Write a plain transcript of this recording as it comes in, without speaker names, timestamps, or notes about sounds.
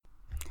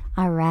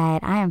All right,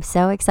 I am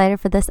so excited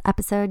for this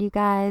episode, you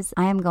guys.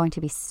 I am going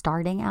to be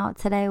starting out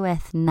today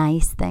with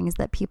nice things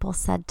that people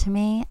said to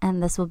me,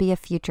 and this will be a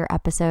future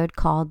episode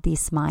called the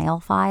Smile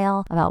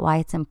File about why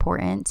it's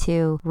important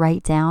to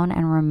write down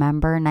and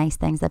remember nice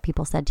things that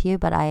people said to you.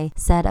 But I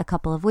said a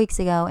couple of weeks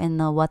ago in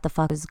the What the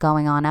Fuck is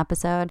Going On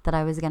episode that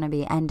I was going to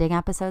be ending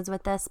episodes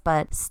with this,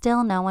 but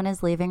still no one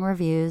is leaving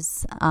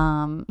reviews.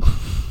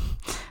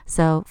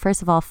 So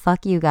first of all,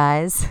 fuck you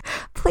guys.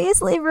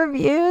 Please leave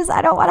reviews.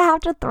 I don't want to have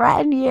to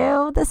threaten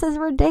you. This is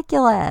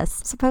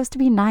ridiculous. I'm supposed to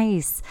be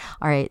nice.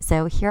 All right,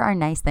 so here are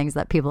nice things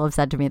that people have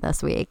said to me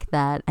this week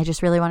that I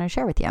just really want to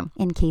share with you.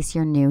 In case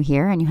you're new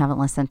here and you haven't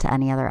listened to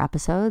any other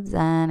episodes,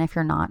 and if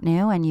you're not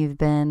new and you've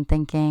been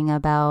thinking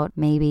about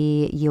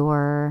maybe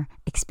your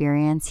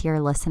experience here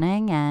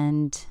listening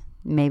and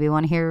maybe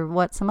want to hear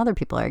what some other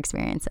people are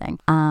experiencing.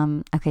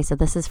 Okay, so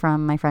this is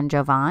from my friend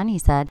Jovan. He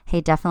said,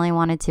 "Hey, definitely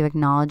wanted to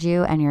acknowledge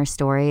you and your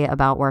story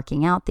about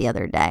working out the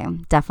other day.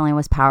 Definitely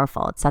was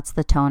powerful. It sets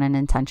the tone and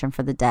intention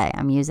for the day.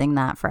 I'm using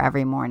that for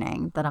every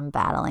morning that I'm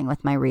battling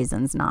with my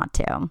reasons not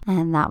to."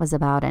 And that was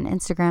about an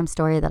Instagram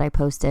story that I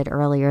posted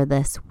earlier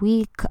this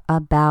week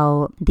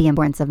about the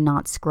importance of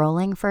not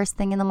scrolling first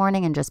thing in the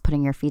morning and just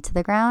putting your feet to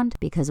the ground,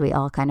 because we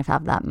all kind of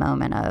have that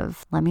moment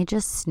of, let me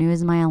just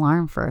snooze my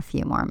alarm for a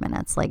few more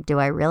minutes. Like, do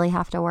I really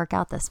have to work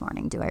out this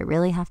morning? Do I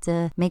really have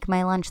to make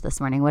my lunch this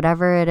morning?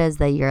 Whatever it is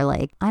that you're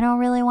like, I don't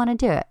really want to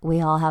do it. We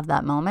all have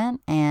that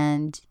moment.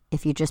 And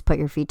if you just put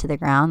your feet to the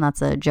ground,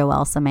 that's a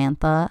Joelle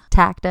Samantha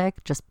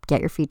tactic. Just get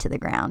your feet to the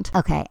ground.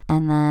 Okay,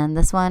 and then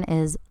this one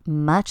is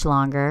much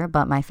longer,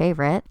 but my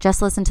favorite.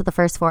 Just listen to the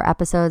first 4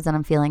 episodes and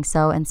I'm feeling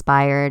so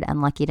inspired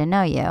and lucky to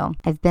know you.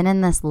 I've been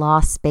in this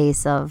lost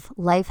space of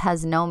life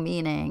has no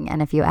meaning,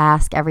 and if you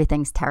ask,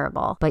 everything's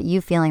terrible. But you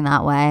feeling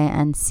that way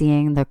and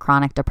seeing the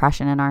chronic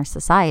depression in our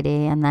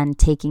society and then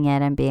taking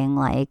it and being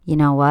like, you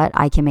know what,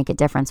 I can make a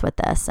difference with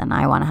this and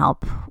I want to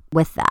help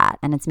with that.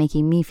 And it's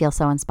making me feel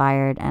so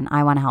inspired and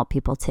I want to help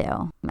people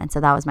too. And so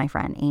that was my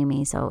friend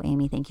Amy. So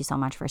Amy, thank you so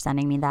much for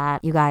sending me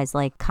that. You guys,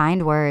 like,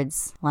 kind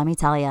words, let me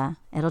tell you,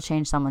 it'll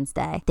change someone's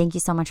day. Thank you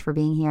so much for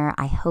being here.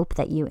 I hope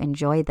that you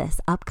enjoy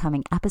this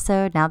upcoming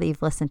episode. Now that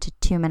you've listened to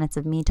 2 minutes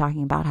of me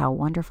talking about how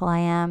wonderful I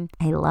am,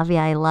 I love you,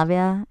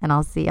 and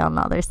I'll see you on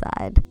the other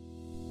side.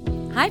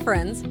 Hi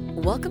friends,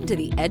 welcome to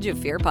the Edge of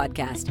Fear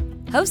podcast,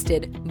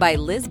 hosted by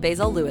Liz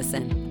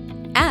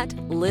Basil-Lewison, at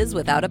Liz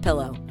Without a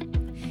Pillow.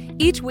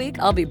 Each week,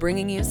 I'll be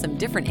bringing you some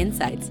different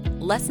insights,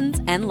 lessons,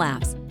 and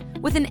laughs,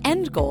 with an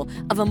end goal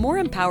of a more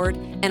empowered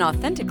and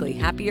authentically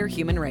happier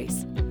human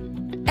race.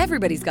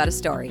 Everybody's got a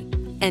story,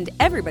 and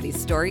everybody's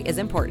story is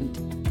important.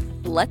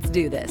 Let's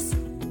do this.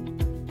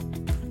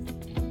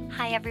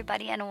 Hi,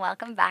 everybody, and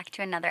welcome back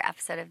to another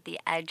episode of the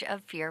Edge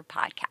of Fear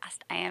podcast.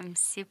 I am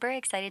super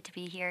excited to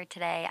be here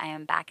today. I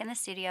am back in the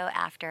studio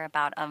after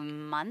about a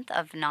month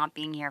of not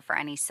being here for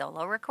any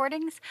solo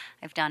recordings.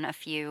 I've done a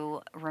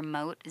few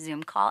remote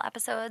Zoom call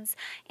episodes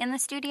in the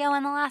studio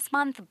in the last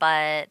month,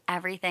 but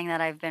everything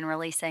that I've been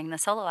releasing, the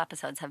solo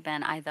episodes, have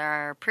been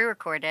either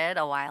pre-recorded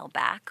a while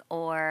back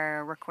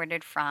or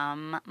recorded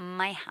from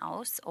my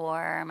house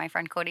or my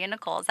friend Cody and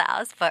Nicole's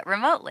house, but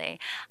remotely.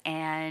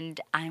 And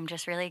I'm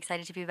just really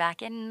excited to be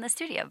back in the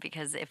studio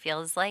because it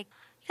feels like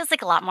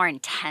a lot more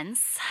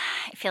intense.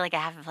 I feel like I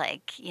have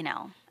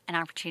an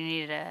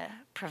opportunity to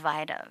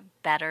provide a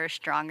better,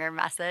 stronger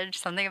message,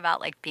 something about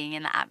like being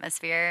in the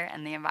atmosphere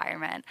and the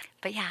environment.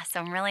 But yeah,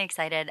 so I'm really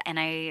excited. And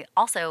I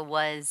also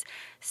was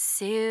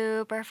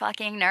super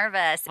fucking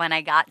nervous when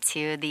I got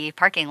to the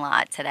parking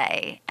lot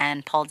today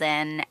and pulled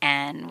in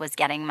and was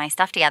getting my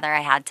stuff together.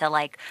 I had to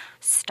like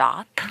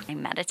stop. I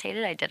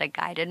meditated. I did a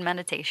guided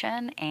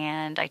meditation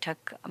and I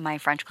took my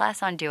French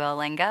class on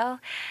Duolingo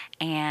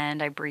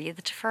and I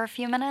breathed for a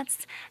few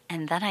minutes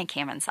and then I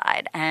came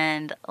inside.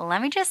 And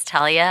let me just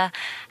tell you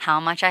how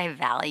much I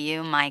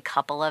value my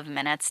couple of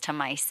minutes to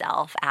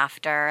myself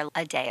after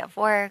a day of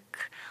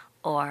work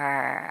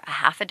or a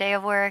half a day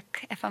of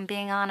work, if I'm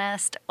being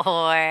honest,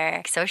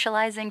 or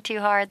socializing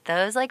too hard.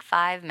 Those like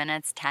 5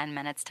 minutes, 10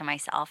 minutes to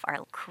myself are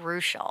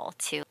crucial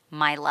to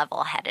my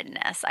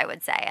level-headedness, I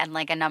would say, and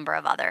like a number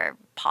of other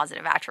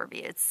positive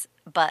attributes.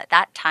 But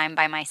that time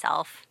by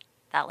myself,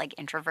 that like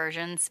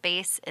introversion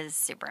space, is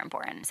super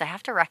important. So I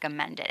have to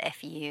recommend it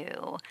if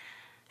you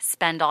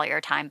spend all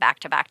your time back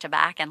to back to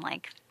back and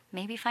like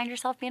maybe find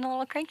yourself being a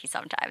little cranky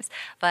sometimes.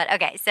 But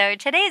okay, so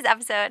today's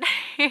episode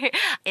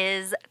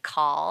is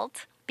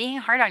called Being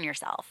Hard on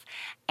Yourself.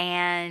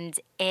 And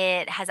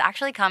it has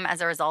actually come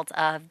as a result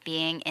of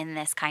being in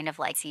this kind of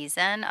like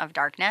season of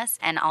darkness.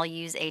 And I'll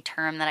use a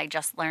term that I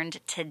just learned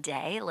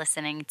today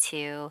listening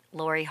to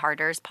Lori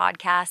Harder's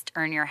podcast,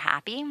 Earn Your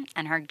Happy.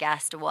 And her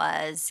guest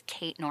was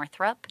Kate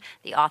Northrup,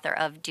 the author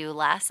of Do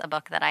Less, a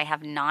book that I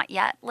have not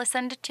yet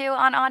listened to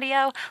on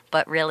audio,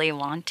 but really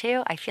want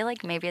to. I feel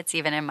like maybe it's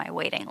even in my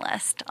waiting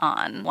list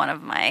on one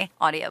of my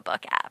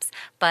audiobook apps.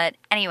 But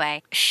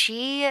anyway,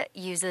 she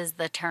uses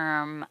the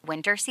term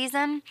winter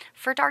season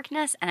for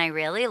darkness. And I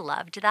really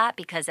loved that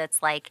because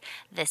it's like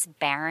this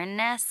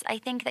barrenness, I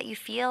think, that you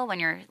feel when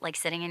you're like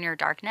sitting in your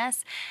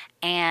darkness.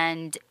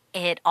 And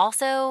it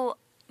also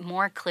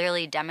more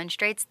clearly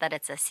demonstrates that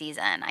it's a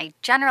season. I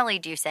generally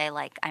do say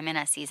like I'm in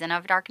a season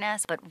of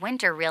darkness, but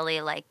winter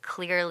really like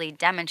clearly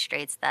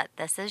demonstrates that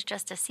this is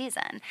just a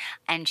season.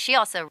 And she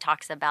also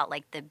talks about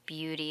like the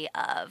beauty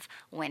of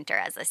winter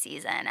as a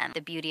season and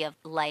the beauty of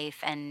life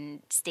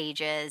and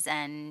stages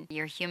and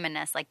your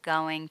humanness, like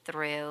going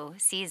through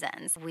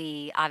seasons.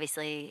 We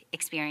obviously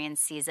experience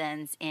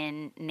seasons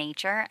in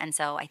nature, and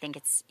so I think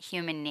it's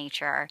human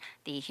nature,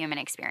 the human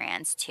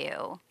experience,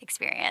 to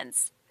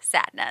experience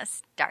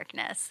sadness,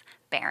 darkness,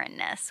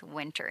 barrenness,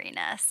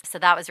 winteriness. So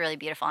that was really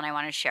beautiful, and I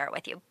wanted to share it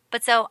with you.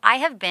 But so I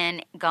have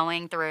been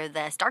going through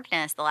this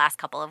darkness the last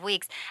couple of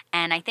weeks,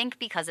 and I think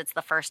because it's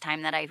the first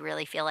time that I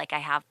really feel like I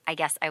have, I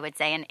guess I would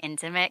say, an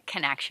intimate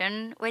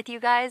connection with you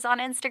guys on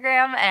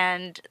Instagram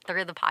and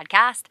through the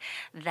podcast,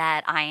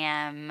 that I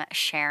am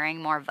sharing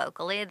more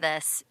vocally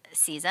this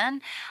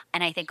season.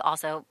 And I think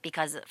also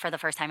because for the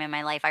first time in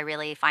my life, I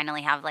really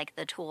finally have like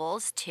the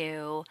tools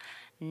to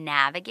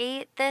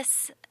navigate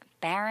this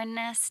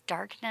barrenness,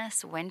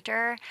 darkness,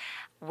 winter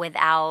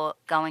without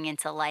going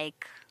into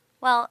like,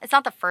 well, it's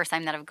not the first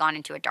time that I've gone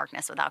into a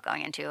darkness without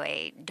going into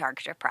a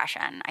dark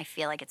depression. I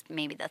feel like it's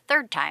maybe the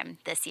third time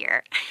this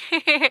year.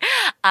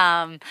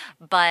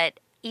 But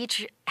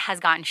each has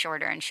gotten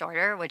shorter and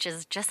shorter, which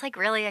is just like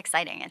really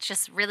exciting. It's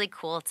just really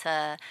cool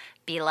to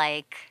be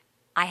like,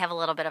 I have a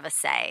little bit of a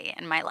say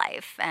in my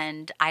life,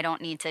 and I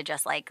don't need to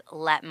just like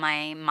let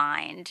my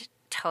mind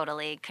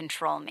totally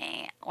control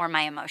me or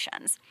my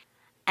emotions.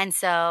 And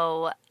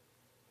so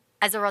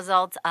as a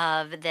result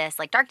of this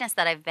like darkness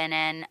that I've been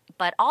in,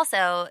 but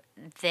also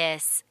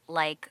this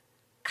like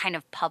kind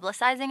of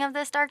publicizing of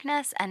this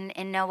darkness, and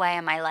in no way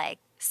am I like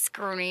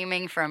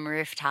screaming from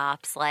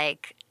rooftops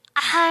like,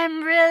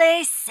 I'm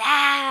really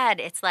sad.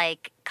 It's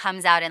like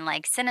comes out in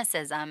like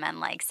cynicism and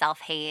like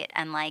self-hate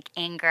and like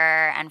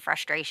anger and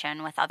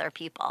frustration with other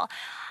people.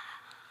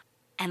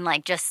 And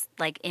like just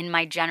like in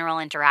my general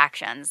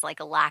interactions, like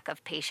a lack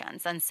of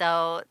patience. And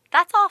so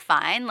that's all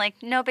fine,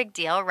 like no big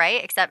deal,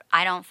 right? Except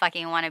I don't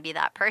fucking want to be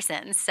that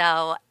person.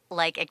 So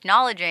like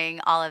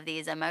acknowledging all of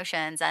these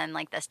emotions and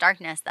like this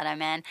darkness that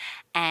I'm in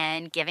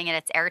and giving it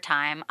its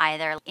airtime,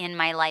 either in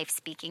my life,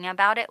 speaking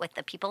about it with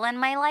the people in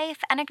my life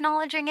and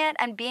acknowledging it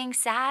and being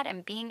sad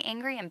and being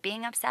angry and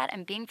being upset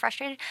and being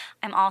frustrated.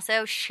 I'm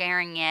also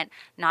sharing it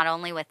not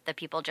only with the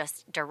people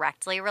just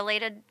directly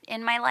related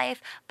in my life,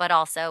 but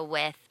also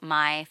with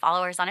my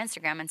followers on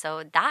Instagram. And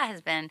so that has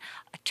been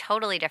a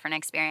totally different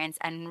experience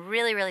and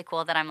really, really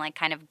cool that I'm like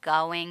kind of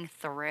going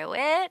through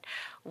it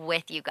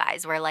with you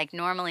guys, where like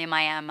normally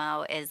my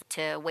MO is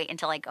to wait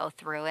until I go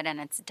through it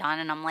and it's done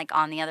and I'm like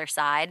on the other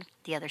side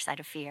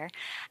of fear,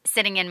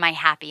 sitting in my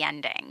happy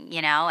ending,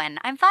 you know, and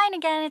I'm fine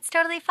again, it's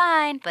totally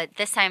fine. But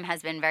this time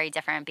has been very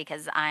different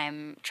because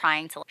I'm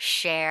trying to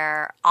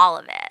share all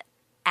of it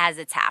as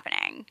it's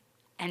happening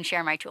and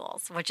share my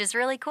tools, which is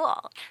really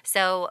cool.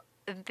 So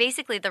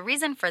basically the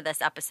reason for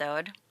this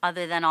episode,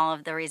 other than all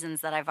of the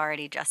reasons that I've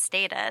already just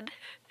stated,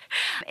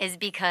 is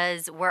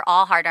because we're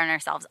all hard on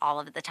ourselves all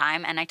of the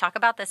time. And I talk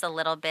about this a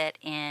little bit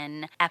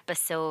in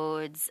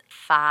episodes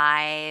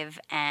 5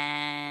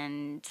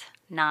 and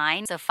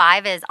 9. So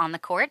 5 is on the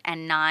court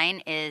and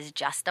 9 is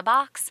just a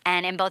box.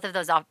 And in both of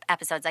those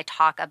episodes, I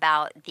talk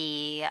about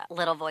the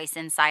little voice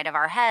inside of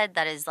our head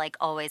that is like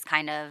always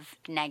kind of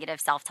negative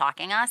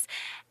self-talking us.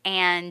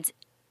 And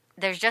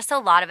there's just a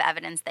lot of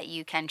evidence that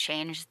you can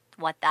change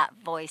what that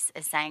voice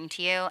is saying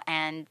to you,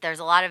 and there's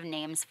a lot of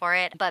names for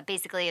it, but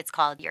basically it's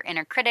called your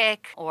inner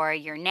critic or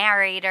your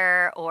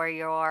narrator or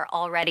your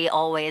already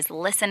always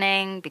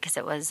listening, because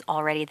it was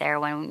already there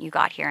when you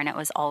got here and it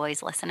was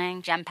always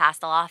listening. Jem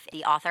Pasteloff,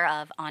 the author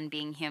of On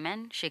Being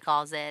Human, she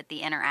calls it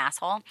the inner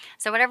asshole.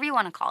 So whatever you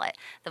want to call it,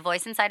 the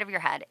voice inside of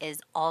your head is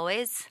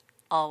always,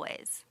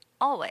 always,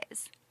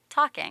 always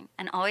talking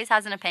and always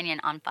has an opinion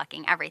on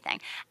fucking everything.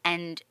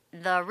 And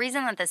the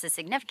reason that this is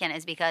significant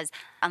is because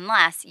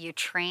unless you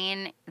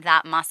train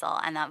that muscle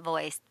and that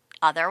voice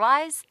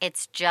otherwise,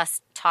 it's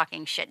just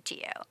talking shit to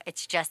you.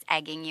 It's just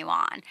egging you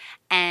on.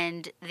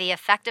 And the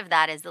effect of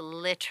that is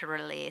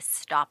literally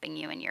stopping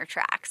you in your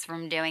tracks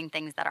from doing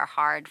things that are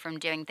hard, from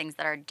doing things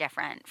that are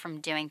different,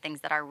 from doing things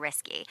that are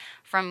risky,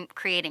 from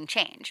creating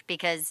change.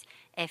 Because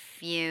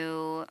if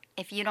you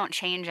don't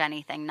change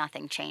anything,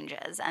 nothing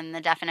changes. And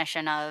the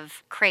definition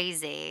of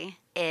crazy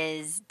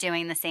is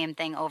doing the same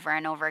thing over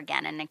and over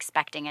again and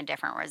expecting a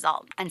different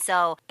result. And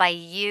so by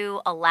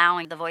you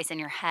allowing the voice in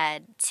your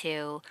head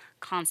to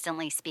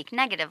constantly speak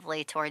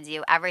negatively towards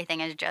you, everything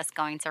is just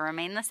going to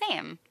remain the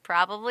same,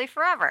 probably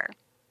forever,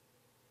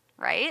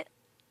 right?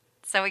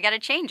 So we got to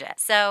change it.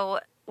 So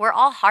we're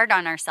all hard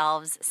on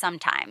ourselves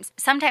sometimes.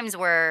 Sometimes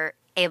we're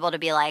able to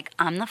be like,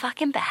 I'm the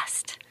fucking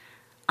best.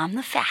 I'm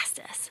the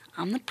fastest.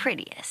 I'm the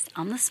prettiest.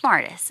 I'm the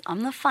smartest.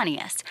 I'm the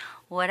funniest.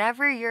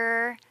 Whatever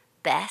your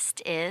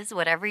best is,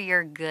 whatever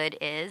your good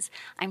is,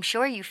 I'm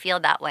sure you feel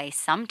that way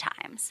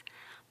sometimes.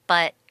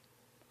 But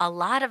a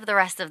lot of the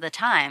rest of the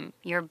time,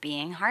 you're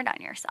being hard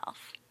on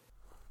yourself.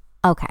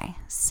 Okay,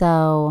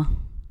 so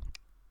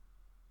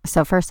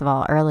first of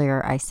all,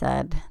 earlier I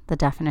said the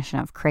definition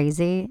of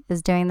crazy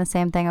is doing the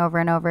same thing over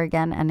and over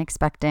again and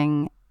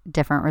expecting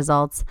different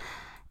results.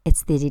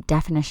 It's the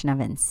definition of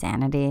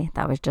insanity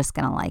that was just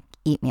going to like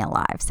eat me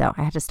alive. So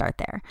I had to start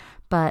there.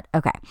 But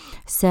okay,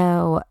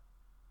 so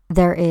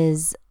there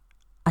is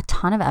a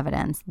ton of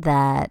evidence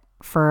that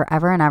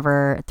forever and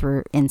ever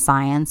in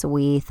science,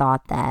 we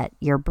thought that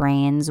your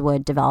brains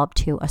would develop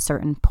to a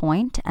certain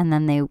point and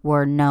then they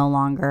were no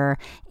longer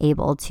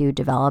able to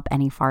develop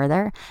any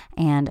farther.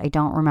 And I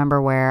don't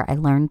remember where I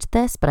learned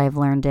this, but I've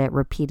learned it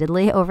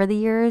repeatedly over the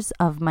years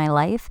of my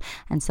life.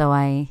 And so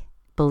I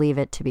believe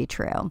it to be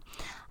true.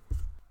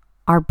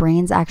 Our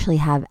brains actually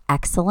have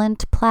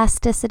excellent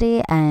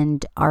plasticity,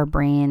 and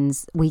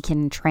we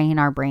can train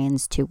our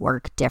brains to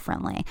work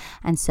differently.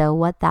 And so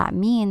what that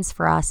means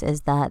for us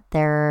is that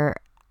there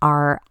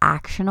are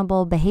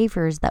actionable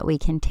behaviors that we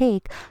can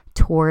take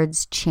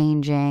towards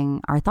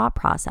changing our thought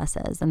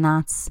processes. And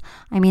that's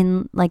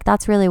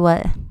really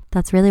what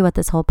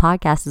this whole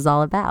podcast is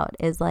all about,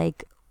 is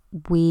like,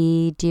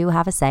 we do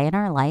have a say in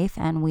our life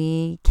and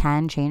we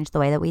can change the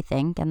way that we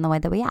think and the way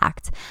that we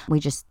act.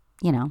 We just,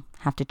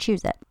 have to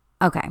choose it.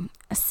 Okay,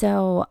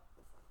 so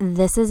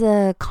this is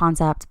a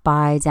concept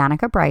by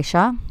Danika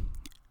Brysha.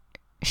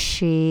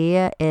 She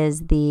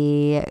is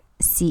the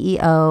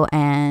CEO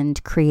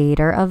and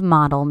creator of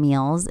Model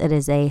Meals. It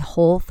is a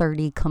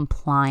Whole30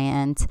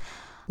 compliant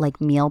like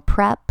meal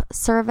prep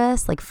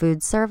service, like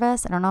food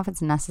service. I don't know if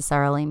it's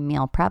necessarily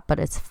meal prep, but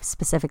it's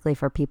specifically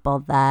for people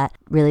that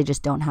really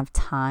just don't have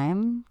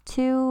time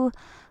to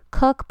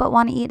cook but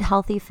want to eat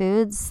healthy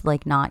foods,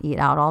 like not eat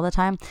out all the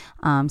time.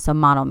 So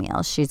Model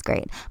Meals, she's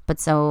great. But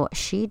so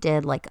she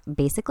did like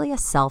basically a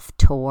self-love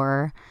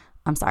tour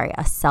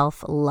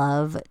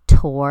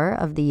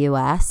of the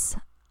US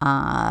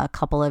a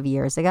couple of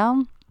years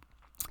ago.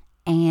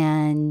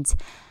 And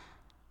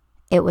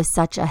it was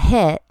such a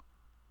hit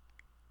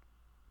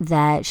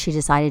that she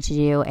decided to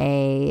do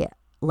a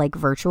like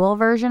virtual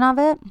version of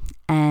it,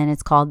 and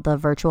it's called the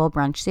Virtual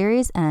Brunch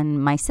series.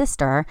 And my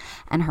sister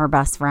and her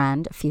best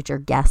friend, future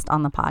guest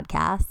on the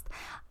podcast,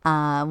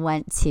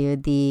 went to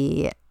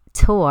the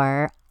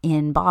tour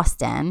in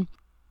Boston,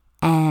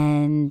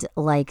 and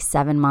like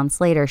 7 months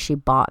later she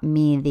bought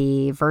me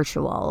the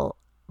Virtual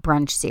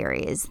Brunch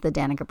series, the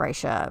Danika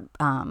Brysha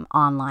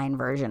online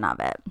version of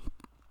it.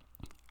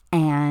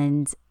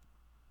 And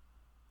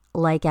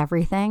like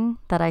everything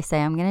that I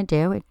say I'm going to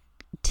do,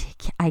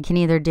 I can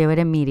either do it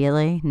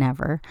immediately,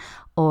 never,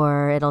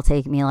 or it'll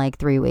take me like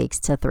 3 weeks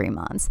to 3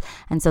 months.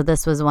 And so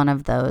this was one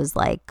of those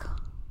like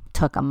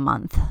took a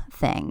month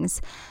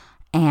things.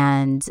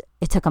 And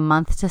it took a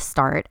month to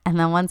start. And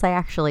then once I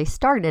actually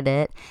started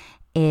it,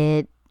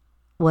 it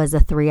was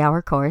a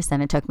 3-hour course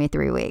and it took me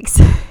 3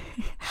 weeks.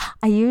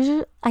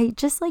 I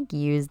just like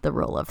use the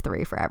rule of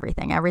 3 for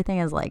everything. Everything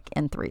is like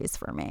in threes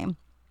for me.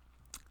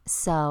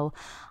 So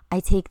I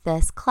take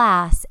this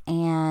class,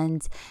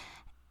 and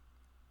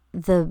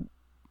the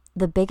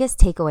biggest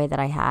takeaway that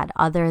I had,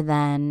 other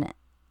than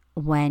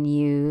when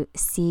you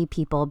see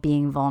people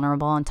being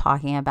vulnerable and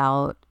talking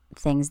about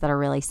things that are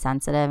really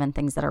sensitive and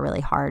things that are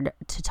really hard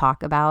to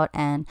talk about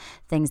and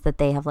things that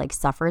they have like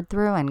suffered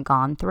through and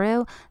gone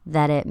through,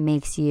 that it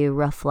makes you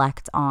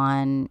reflect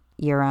on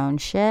your own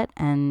shit.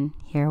 And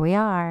here we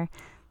are.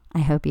 I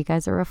hope you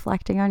guys are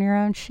reflecting on your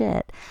own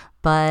shit.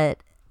 But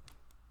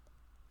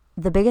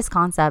the biggest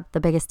concept,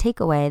 the biggest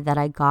takeaway that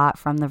I got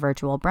from the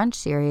Virtual Brunch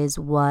series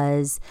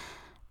was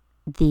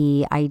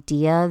the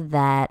idea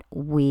that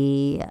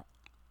we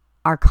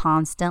are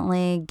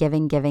constantly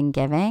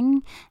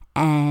giving,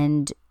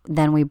 and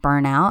then we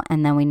burn out,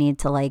 and then we need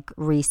to like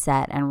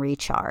reset and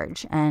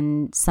recharge.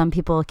 And some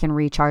people can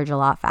recharge a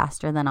lot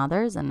faster than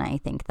others, and I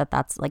think that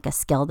that's like a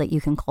skill that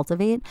you can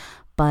cultivate.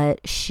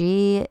 But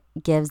she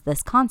gives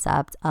this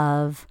concept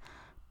of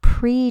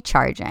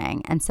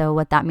pre-charging. And so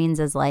what that means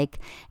is like,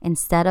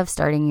 instead of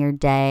starting your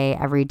day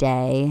every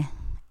day,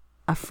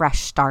 a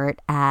fresh start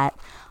at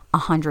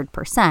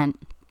 100%,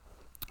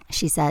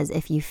 she says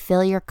if you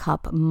fill your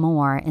cup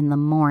more in the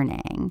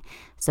morning,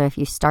 so if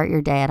you start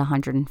your day at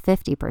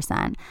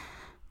 150%,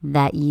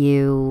 that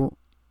you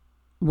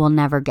will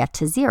never get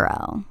to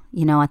zero.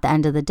 At the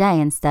end of the day,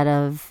 instead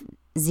of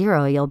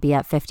zero, you'll be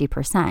at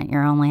 50%.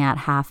 You're only at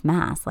half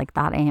mass. Like,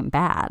 that ain't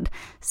bad.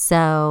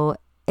 So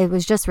it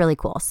was just really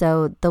cool.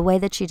 So the way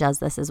that she does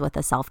this is with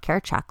a self-care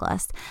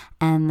checklist.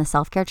 And the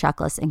self-care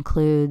checklist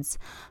includes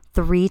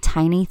 3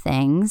 tiny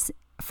things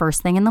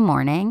first thing in the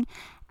morning.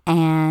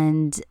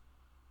 And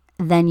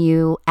then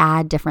you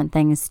add different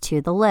things to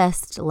the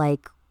list,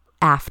 like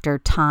after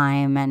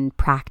time and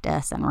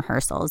practice and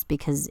rehearsals,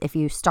 because if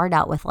you start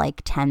out with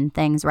like 10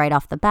 things right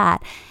off the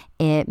bat,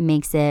 it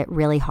makes it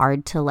really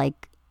hard to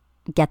like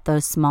get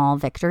those small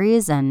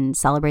victories and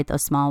celebrate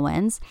those small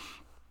wins.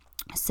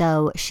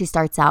 So she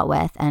starts out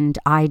with, and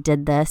I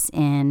did this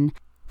in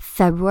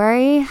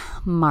February,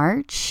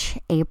 March,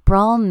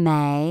 April,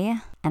 May,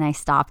 and I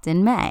stopped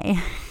in May.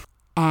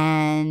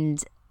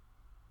 And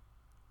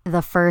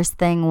the first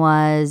thing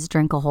was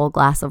drink a whole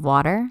glass of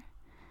water,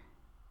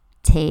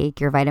 take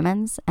your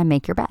vitamins, and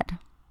make your bed.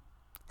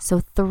 So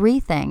 3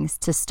 things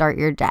to start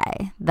your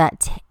day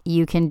that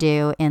you can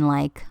do in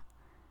like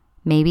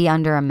maybe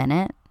under a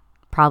minute,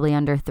 probably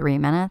under 3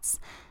 minutes.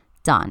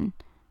 Done.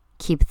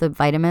 Keep the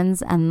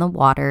vitamins and the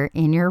water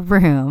in your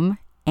room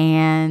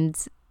and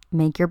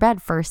make your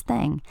bed first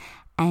thing.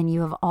 And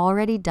you have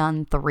already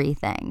done 3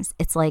 things.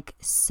 It's like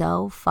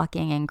so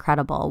fucking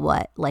incredible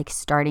what like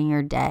starting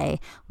your day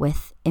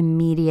with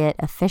immediate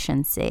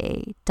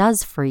efficiency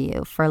does for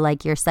you, for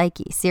like your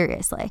psyche,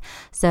 seriously.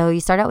 So you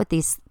start out with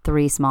these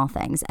 3 small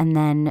things, and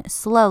then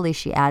slowly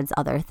she adds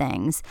other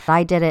things.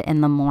 I did it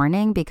in the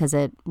morning because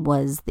it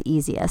was the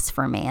easiest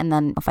for me. And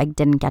then if I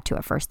didn't get to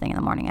it first thing in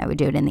the morning, I would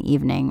do it in the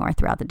evening or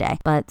throughout the day.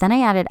 But then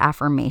I added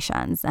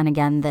affirmations. And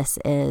again, this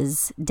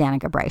is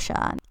Danika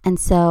Brysha. And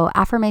so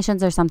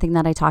affirmations are something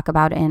that I talk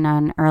about in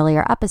an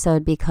earlier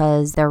episode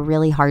because they're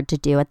really hard to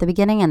do at the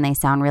beginning and they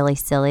sound really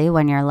silly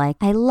when you're like,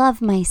 I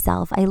love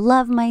myself, I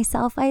love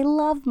myself, I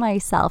love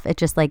myself. It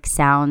just like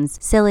sounds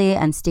silly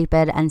and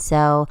stupid. And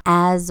so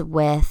as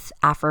with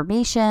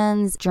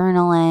affirmations,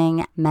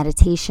 journaling,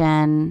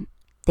 meditation,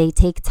 they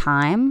take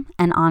time.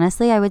 And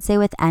honestly, I would say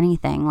with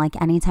anything,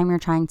 like anytime you're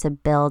trying to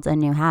build a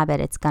new habit,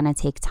 it's going to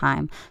take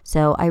time.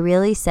 So I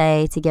really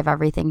say to give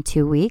everything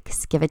 2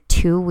 weeks, give it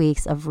 2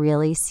 weeks of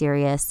really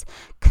serious,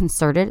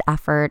 concerted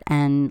effort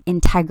and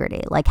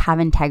integrity. Like have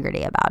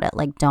integrity about it.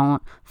 Like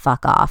don't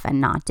fuck off and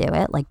not do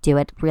it. Like do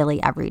it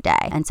really every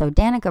day. And so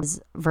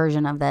Danika's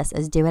version of this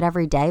is do it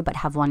every day, but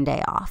have 1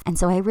 day off. And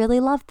so I really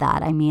love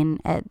that. I mean,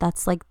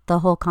 that's like the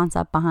whole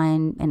concept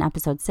behind in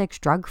episode 6,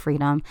 drug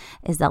freedom,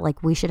 is that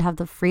like we should have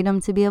the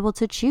freedom to be able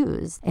to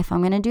choose if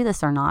I'm going to do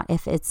this or not.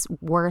 If it's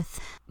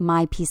worth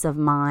my peace of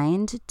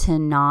mind to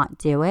not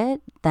do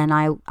it, then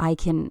I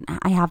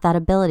have that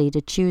ability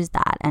to choose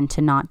that and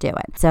to not do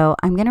it. So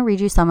I'm going to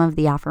read you some of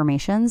the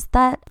affirmations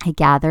that I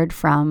gathered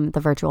from the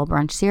virtual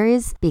brunch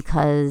series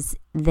because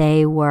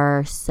they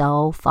were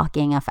so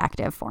fucking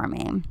effective for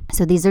me.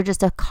 So these are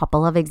just a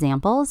couple of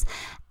examples,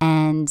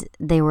 and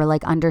they were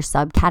like under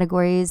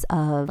subcategories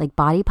of like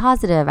body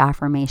positive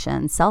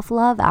affirmations,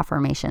 self-love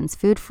affirmations,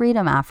 food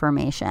freedom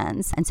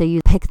affirmations. And so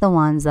you pick the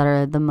ones that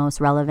are the most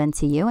relevant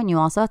to you, and you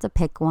also have to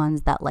pick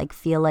ones that like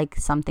feel like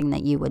something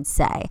that you would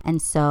say.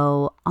 And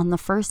so on the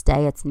first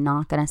day, it's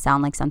not going to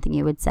sound like something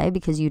you would say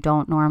because you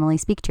don't normally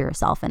speak to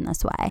yourself in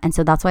this way. And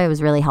so that's why it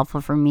was really helpful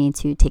for me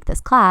to take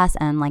this class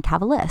and like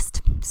have a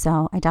list.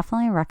 So I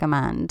definitely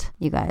recommend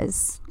you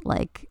guys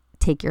like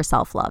take your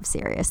self-love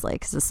seriously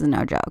because this is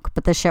no joke,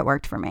 but this shit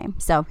worked for me.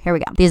 So here we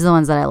go. These are the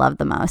ones that I love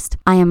the most.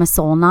 I am a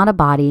soul, not a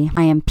body.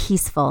 I am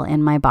peaceful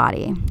in my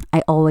body.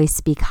 I always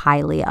speak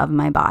highly of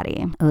my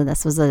body. Oh,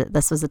 this was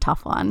a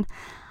tough one.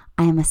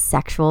 I am a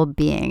sexual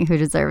being who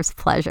deserves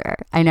pleasure.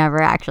 I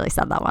never actually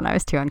said that one. I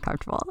was too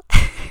uncomfortable.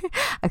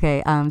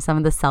 Okay, some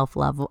of the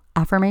self-love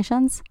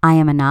affirmations. I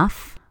am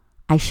enough.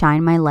 I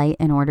shine my light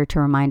in order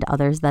to remind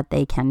others that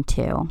they can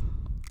too.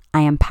 I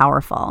am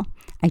powerful.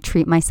 I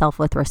treat myself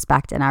with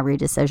respect in every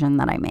decision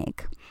that I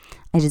make.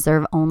 I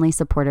deserve only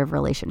supportive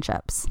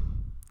relationships.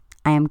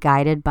 I am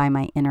guided by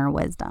my inner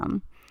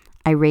wisdom.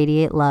 I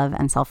radiate love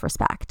and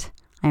self-respect.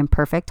 I am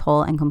perfect,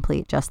 whole, and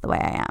complete just the way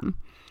I am.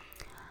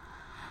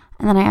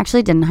 And then I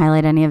actually didn't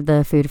highlight any of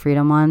the food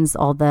freedom ones,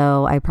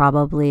 although I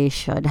probably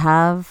should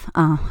have.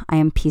 I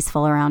am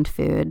peaceful around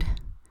food.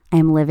 I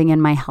am living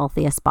in my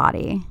healthiest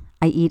body.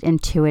 I eat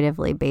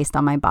intuitively based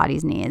on my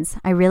body's needs.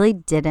 I really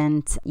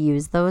didn't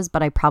use those,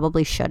 but I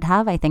probably should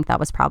have. I think that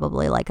was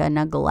probably like a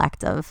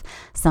neglect of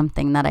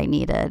something that I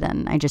needed,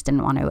 and I just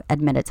didn't want to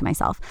admit it to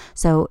myself.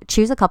 So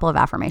choose a couple of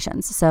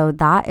affirmations. So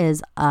that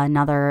is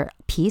another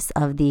piece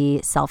of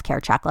the self-care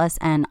checklist.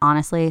 And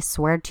honestly,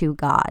 swear to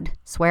God,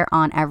 swear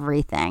on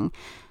everything.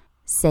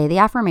 Say the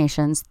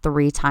affirmations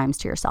 3 times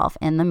to yourself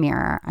in the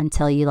mirror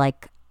until you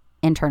like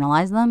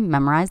internalize them,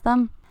 memorize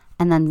them.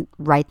 And then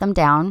write them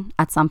down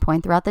at some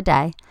point throughout the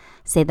day.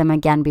 Say them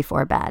again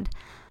before bed.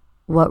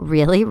 What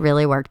really,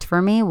 really worked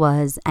for me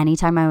was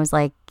anytime I was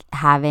like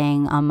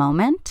having a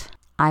moment,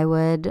 I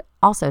would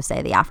also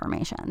say the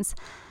affirmations.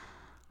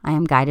 I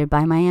am guided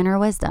by my inner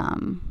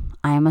wisdom.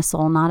 I am a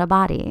soul, not a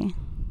body.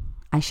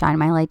 I shine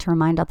my light to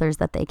remind others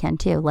that they can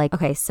too. Like,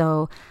 okay,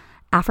 so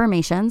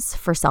affirmations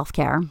for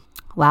self-care.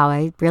 Wow,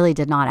 I really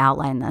did not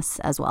outline this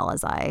as well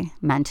as I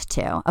meant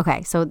to.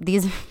 Okay, so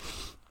these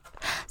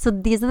are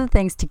the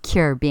things to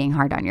cure being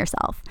hard on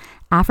yourself.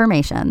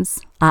 Affirmations,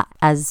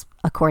 as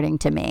according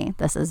to me,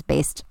 this is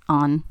based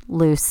on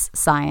loose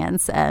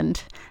science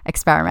and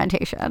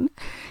experimentation.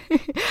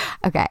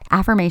 Okay,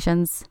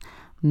 affirmations,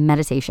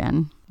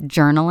 meditation,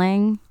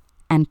 journaling,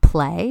 and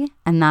play.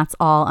 And that's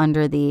all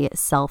under the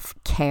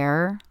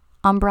self-care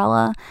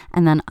umbrella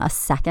and then a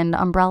second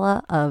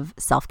umbrella of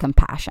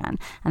self-compassion.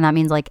 And that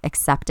means like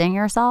accepting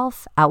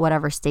yourself at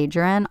whatever stage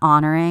you're in,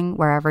 honoring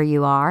wherever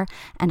you are,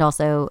 and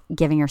also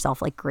giving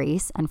yourself like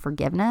grace and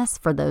forgiveness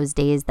for those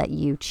days that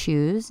you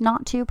choose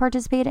not to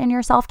participate in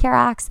your self-care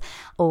acts,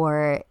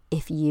 or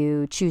if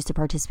you choose to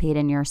participate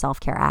in your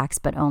self-care acts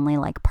but only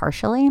like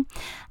partially.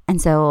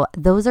 And so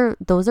those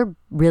are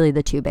really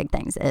the two big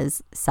things,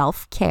 is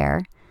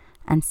self-care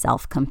and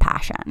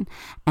self-compassion.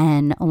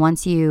 And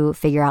once you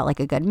figure out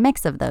like a good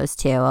mix of those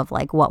two, of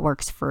like what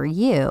works for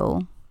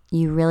you,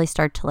 you really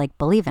start to like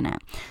believe in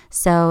it.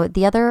 So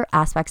the other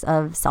aspects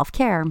of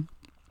self-care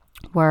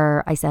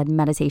were, I said,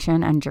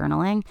 meditation and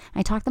journaling.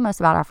 I talk the most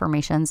about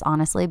affirmations,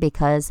 honestly,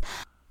 because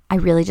I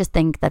really just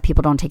think that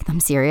people don't take them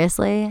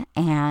seriously.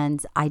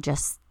 And I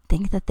just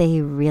think that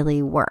they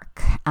really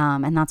work.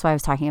 And that's why I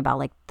was talking about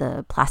like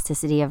the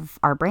plasticity of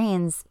our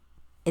brains,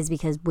 is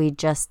because we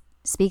just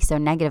speak so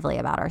negatively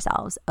about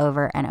ourselves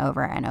over and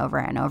over and over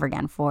and over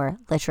again for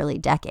literally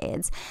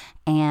decades.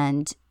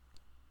 And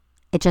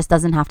it just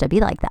doesn't have to be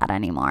like that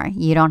anymore.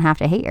 You don't have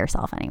to hate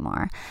yourself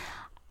anymore.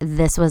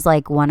 This was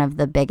like one of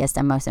the biggest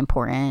and most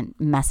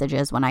important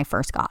messages when I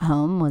first got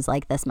home, was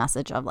like this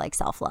message of like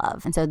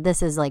self-love. And so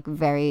this is like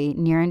very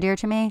near and dear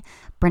to me.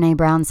 Brene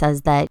Brown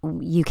says that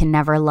you can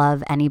never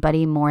love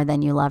anybody more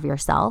than you love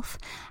yourself.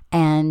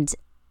 And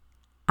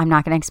I'm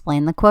not going to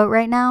explain the quote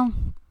right now.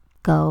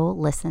 Go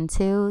listen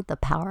to The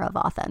Power of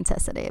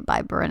Authenticity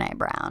by Brene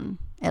Brown.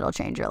 It'll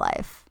change your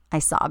life. I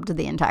sobbed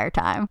the entire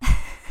time.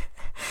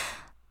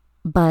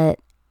 But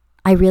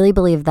I really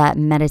believe that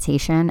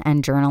meditation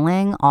and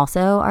journaling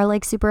also are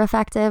like super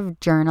effective.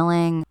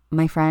 Journaling,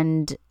 my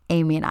friend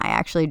Amy and I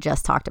actually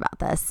just talked about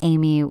this.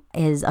 Amy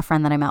is a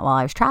friend that I met while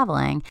I was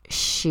traveling.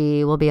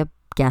 She will be a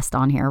guest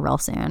on here real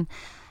soon.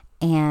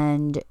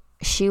 And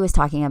she was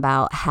talking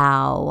about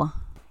how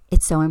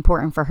it's so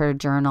important for her to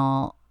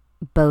journal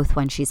both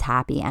when she's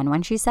happy and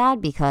when she's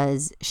sad,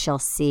 because she'll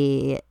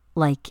see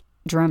like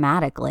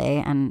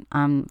dramatically, and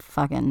I'm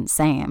fucking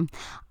same,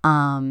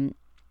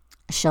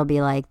 she'll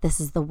be like, this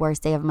is the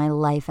worst day of my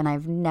life and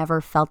I've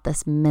never felt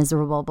this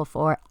miserable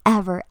before,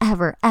 ever,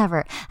 ever,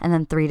 ever. And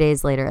then 3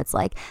 days later, it's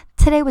like,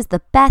 today was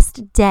the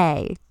best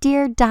day,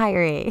 dear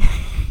diary.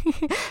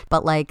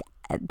 But like,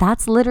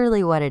 that's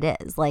literally what it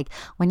is. Like,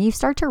 when you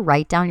start to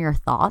write down your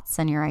thoughts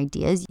and your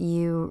ideas,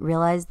 you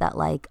realize that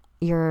like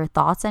your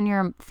thoughts and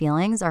your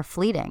feelings are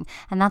fleeting.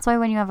 And that's why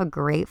when you have a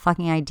great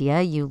fucking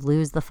idea, you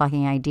lose the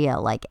fucking idea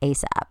like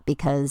ASAP,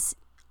 because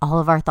all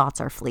of our thoughts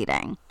are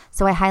fleeting.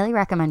 So I highly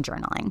recommend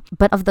journaling.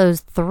 But of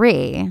those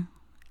three,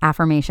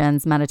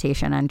 affirmations,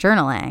 meditation, and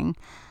journaling,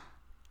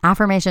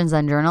 affirmations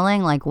and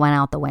journaling like went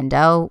out the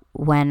window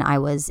when I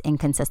was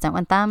inconsistent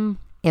with them.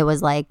 It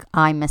was like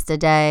I missed a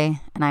day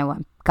and I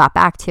got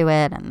back to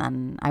it, and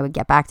then I would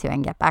get back to it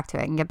and get back to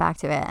it and get back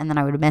to it, and then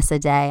I would miss a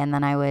day and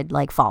then I would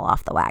like fall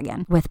off the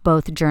wagon with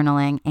both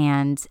journaling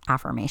and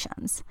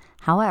affirmations.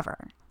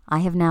 However, I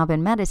have now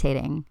been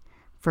meditating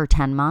for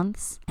 10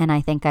 months and I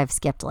think I've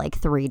skipped like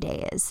 3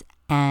 days,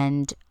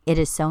 and it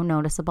is so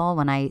noticeable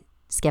when I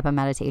skip a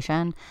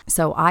meditation.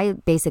 So I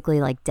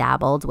basically like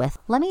dabbled with,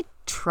 let me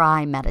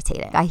try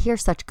meditating. I hear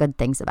such good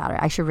things about it.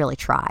 I should really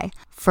try.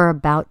 For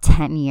about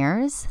 10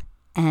 years.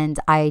 And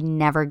I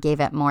never gave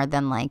it more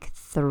than like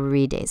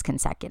 3 days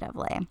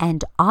consecutively.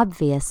 And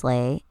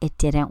obviously it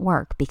didn't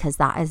work, because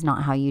that is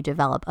not how you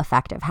develop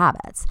effective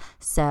habits.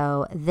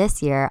 So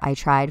this year I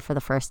tried for the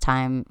first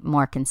time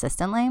more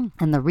consistently.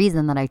 And the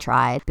reason that I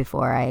tried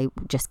before I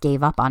just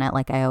gave up on it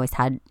like I always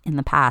had in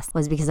the past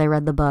was because I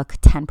read the book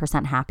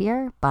 10%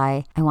 Happier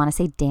by, I want to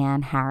say,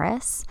 Dan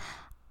Harris.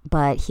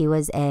 But he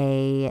was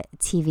a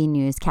TV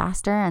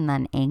newscaster and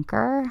then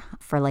anchor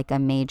for like a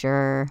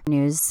major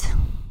news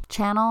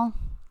channel,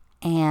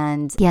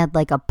 and he had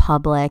like a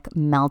public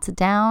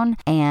meltdown,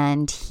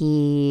 and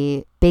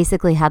he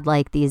basically had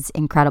like these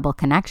incredible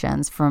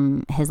connections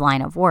from his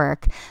line of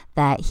work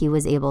that he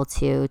was able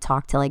to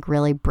talk to like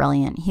really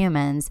brilliant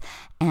humans,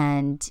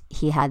 and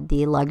he had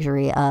the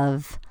luxury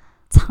of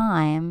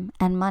time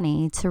and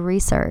money to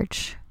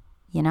research,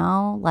 you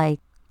know, like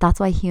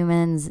that's why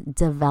humans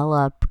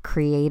develop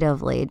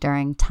creatively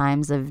during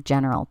times of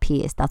general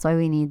peace. That's why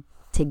we need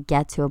to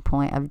get to a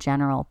point of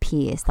general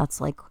peace.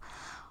 That's like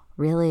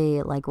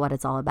really like what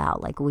it's all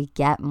about. Like, we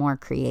get more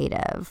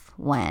creative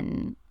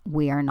when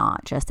we are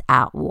not just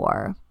at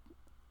war,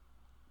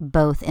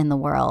 both in the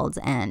world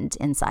and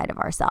inside of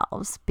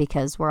ourselves,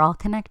 because we're all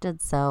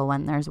connected. So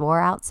when there's war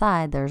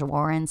outside, there's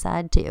war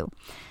inside too,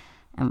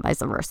 and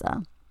vice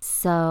versa.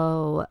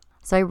 So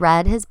I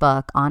read his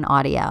book on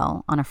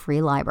audio on a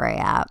free library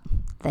app.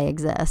 They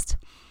exist.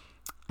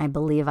 I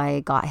believe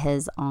I got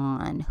his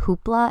on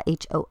Hoopla,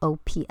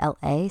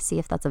 Hoopla. See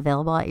if that's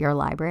available at your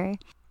library.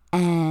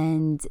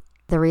 And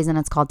the reason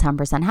it's called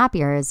 10%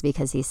 Happier is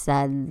because he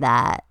said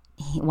that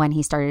when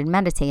he started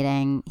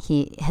meditating,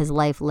 his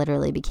life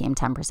literally became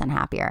 10%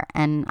 happier.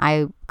 And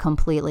I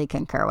completely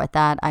concur with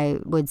that. I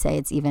would say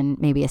it's even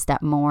maybe a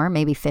step more,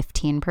 maybe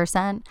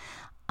 15%.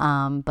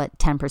 But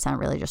 10%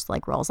 really just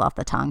like rolls off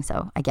the tongue.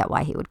 So I get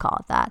why he would call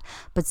it that.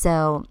 But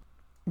so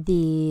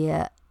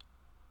the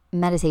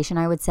meditation,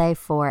 I would say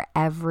for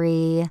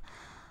every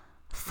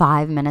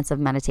 5 minutes of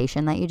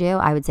meditation that you do,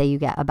 I would say you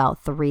get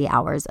about 3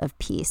 hours of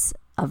peace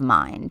of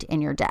mind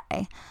in your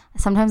day.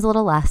 Sometimes a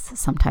little less,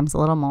 sometimes a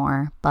little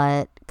more,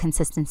 but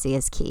consistency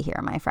is key here,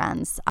 my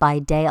friends. By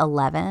day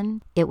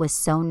 11, it was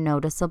so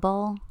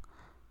noticeable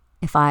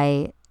if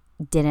I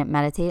didn't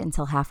meditate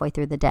until halfway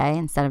through the day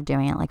instead of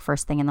doing it like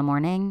first thing in the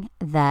morning,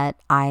 that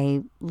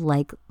I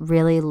like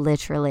really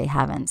literally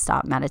haven't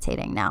stopped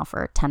meditating now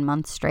for 10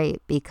 months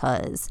straight,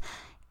 because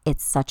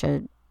it's such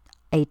a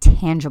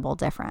tangible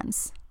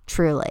difference,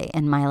 truly,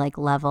 in my like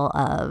level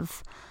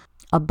of,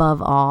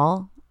 above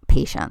all,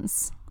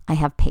 patience. I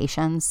have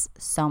patience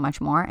so much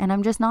more, and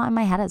I'm just not in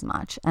my head as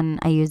much. And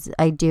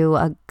I do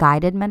a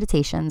guided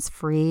meditations,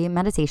 free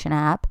meditation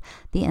app,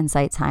 the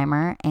Insight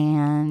Timer,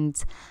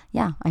 and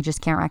yeah, I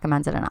just can't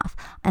recommend it enough.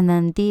 And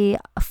then the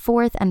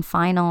fourth and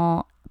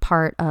final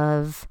part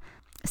of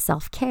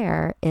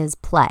self-care is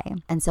play.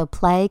 And so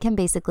play can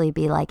basically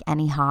be like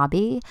any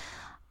hobby.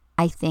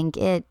 I think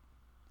it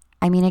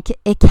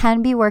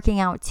can be working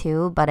out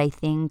too, but I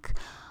think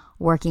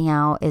working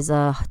out is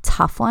a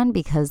tough one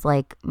because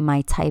like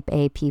my type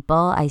A people,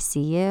 I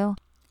see you.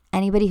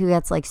 Anybody who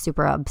gets like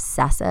super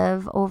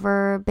obsessive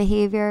over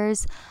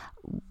behaviors,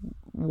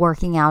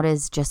 working out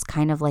is just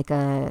kind of like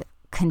a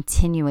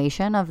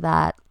continuation of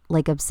that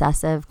like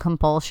obsessive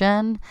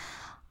compulsion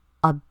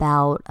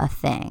about a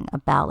thing,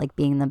 about like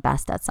being the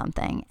best at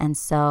something. And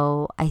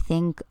so I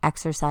think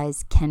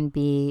exercise can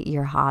be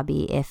your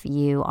hobby if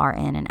you are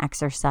in an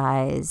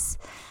exercise,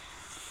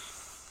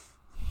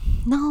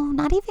 no,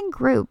 not even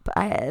group.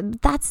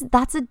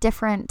 That's a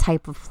different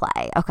type of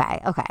play.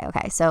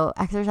 Okay. So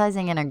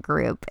exercising in a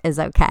group is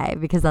okay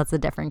because that's a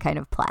different kind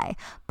of play.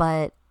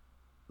 But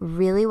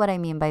really what I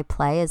mean by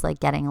play is like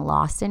getting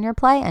lost in your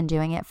play and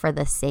doing it for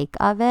the sake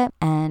of it.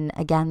 And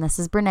again, this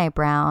is Brene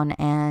Brown,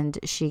 and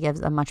she gives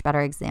a much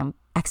better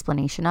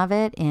explanation of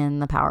it in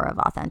The Power of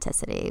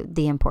Authenticity,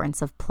 the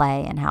importance of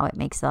play and how it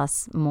makes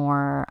us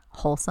more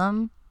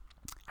wholesome,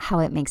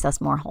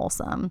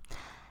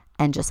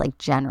 and just like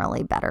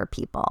generally better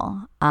people.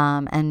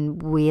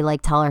 And we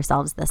like tell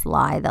ourselves this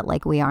lie that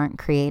like we aren't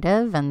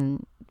creative,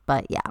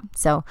 but yeah.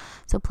 So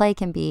play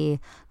can be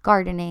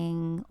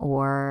gardening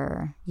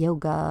or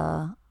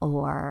yoga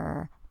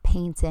or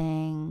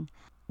painting,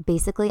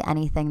 basically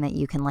anything that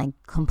you can like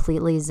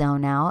completely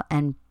zone out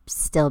and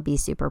still be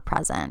super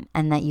present,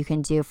 and that you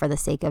can do for the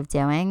sake of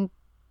doing,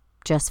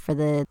 just for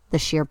the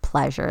sheer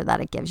pleasure that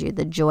it gives you,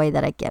 the joy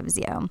that it gives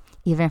you,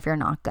 even if you're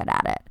not good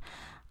at it.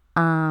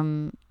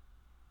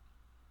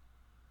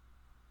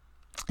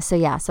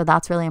 So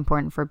that's really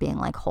important for being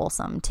like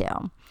wholesome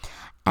too.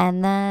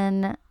 And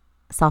then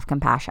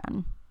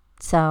self-compassion.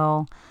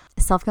 So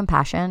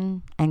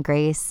self-compassion and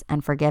grace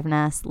and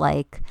forgiveness,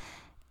 like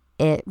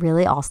it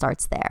really all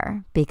starts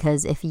there,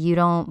 because if you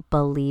don't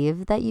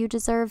believe that you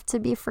deserve to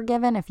be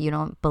forgiven, if you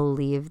don't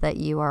believe that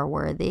you are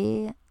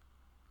worthy,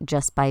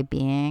 just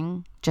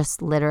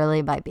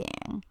literally by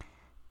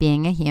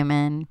being a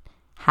human,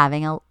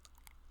 having a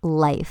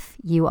life,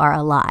 you are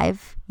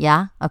alive.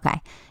 Yeah. Okay.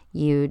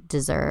 You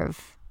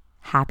deserve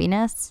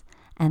happiness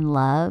and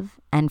love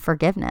and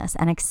forgiveness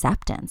and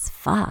acceptance.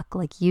 Fuck,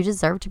 like you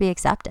deserve to be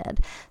accepted.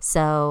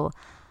 So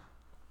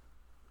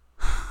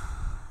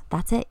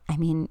that's it. I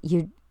mean,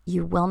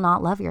 you will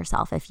not love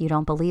yourself if you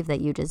don't believe that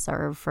you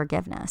deserve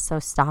forgiveness. So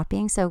stop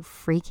being so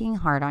freaking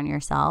hard on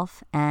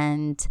yourself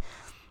and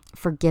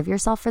forgive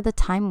yourself for the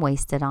time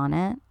wasted on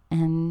it,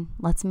 and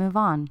let's move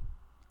on.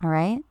 All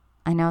right?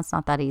 I know it's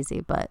not that easy,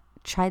 but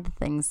try the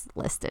things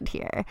listed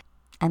here.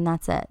 And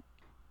that's it.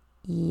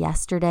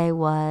 Yesterday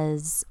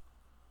was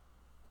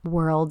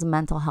World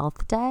Mental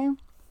Health Day.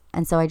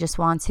 And so I just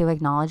want to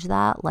acknowledge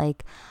that.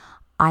 Like,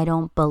 I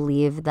don't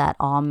believe that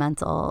all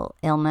mental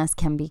illness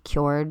can be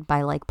cured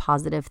by like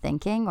positive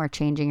thinking or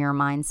changing your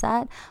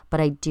mindset. But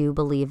I do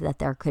believe that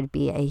there could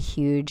be a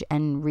huge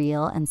and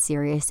real and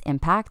serious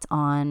impact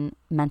on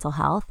mental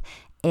health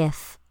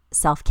if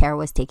self-care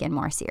was taken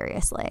more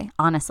seriously.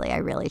 Honestly, I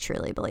really,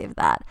 truly believe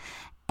that.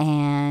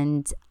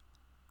 And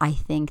I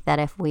think that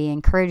if we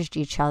encouraged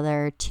each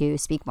other to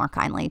speak more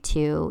kindly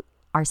to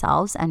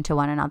ourselves and to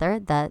one another,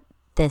 that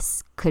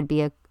this could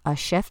be a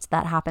shift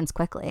that happens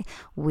quickly.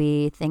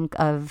 We think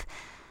of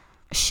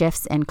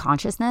shifts in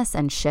consciousness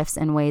and shifts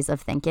in ways of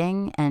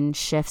thinking and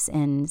shifts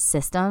in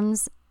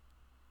systems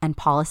and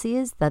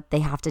policies that they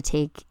have to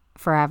take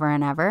forever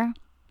and ever.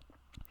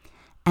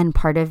 And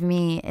part of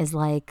me is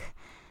like,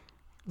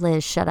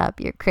 Liz, shut up.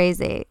 You're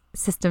crazy.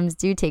 Systems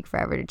do take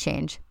forever to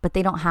change, but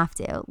they don't have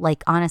to.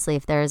 Like, honestly,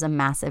 if there is a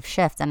massive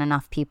shift and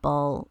enough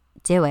people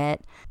do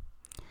it,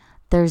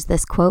 there's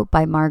this quote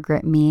by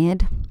Margaret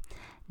Mead: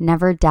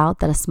 "Never doubt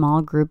that a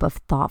small group of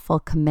thoughtful,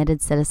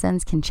 committed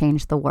citizens can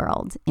change the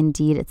world.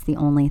 Indeed, it's the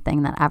only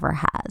thing that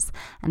ever has."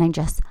 And I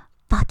just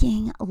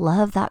fucking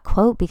love that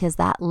quote, because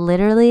that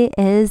literally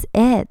is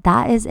it.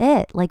 That is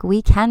it. Like,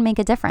 we can make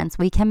a difference.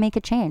 We can make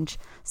a change.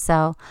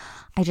 So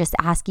I just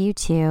ask you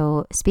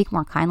to speak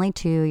more kindly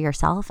to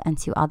yourself and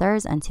to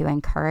others, and to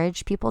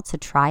encourage people to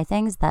try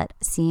things that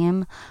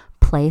seem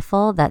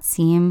playful, that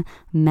seem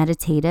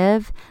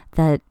meditative,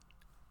 that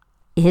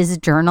is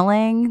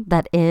journaling,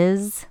 that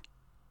is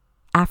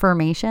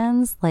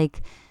affirmations.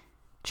 Like,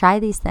 try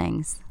these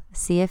things.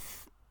 See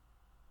if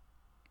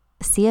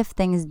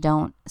things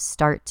don't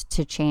start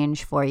to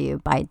change for you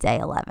by day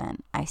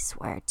 11. I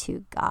swear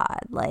to God,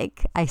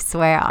 like, I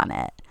swear on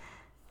it.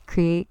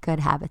 Create good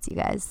habits, you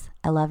guys.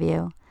 I love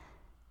you.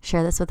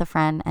 Share this with a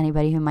friend,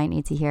 anybody who might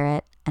need to hear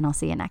it, and I'll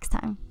see you next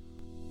time.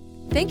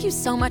 Thank you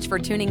so much for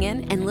tuning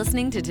in and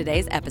listening to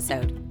today's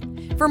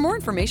episode. For more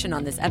information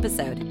on this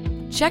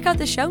episode, check out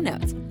the show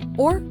notes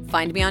or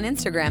find me on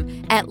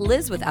Instagram at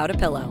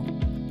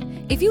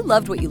LizWithoutAPillow. If you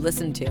loved what you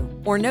listened to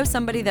or know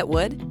somebody that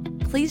would,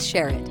 please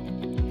share it.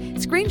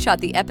 Screenshot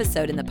the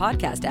episode in the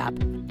podcast app,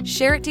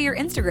 share it to your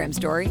Instagram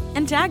story,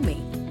 and tag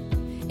me.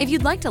 If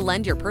you'd like to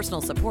lend your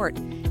personal support,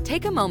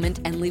 take a moment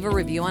and leave a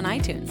review on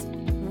iTunes.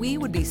 We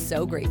would be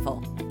so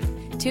grateful.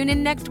 Tune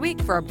in next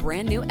week for a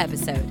brand new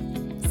episode.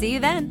 See you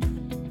then.